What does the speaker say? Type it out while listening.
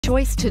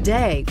Choice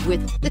today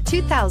with the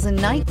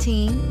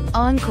 2019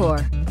 Encore.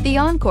 The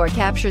Encore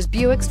captures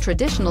Buick's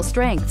traditional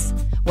strengths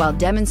while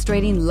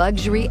demonstrating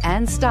luxury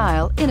and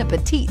style in a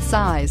petite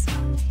size.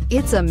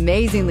 It's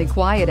amazingly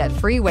quiet at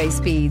freeway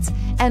speeds,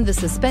 and the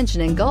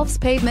suspension engulfs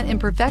pavement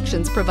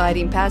imperfections,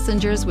 providing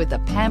passengers with a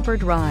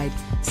pampered ride.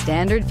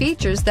 Standard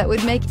features that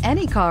would make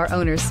any car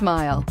owner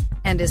smile,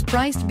 and is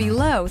priced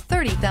below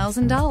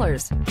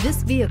 $30,000.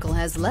 This vehicle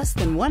has less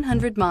than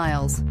 100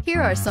 miles.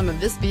 Here are some of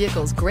this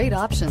vehicle's great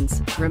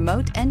options: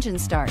 remote engine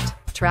start,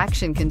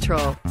 traction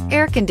control,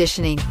 air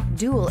conditioning,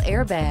 dual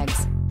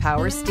airbags,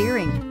 power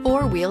steering,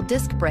 4-wheel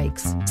disc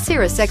brakes,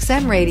 Sirius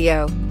XM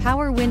radio,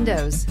 power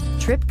windows,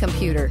 trip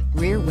computer,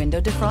 rear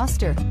window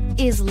defroster.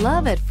 Is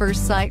love at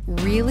first sight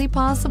really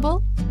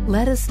possible?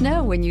 Let us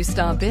know when you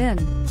stop in.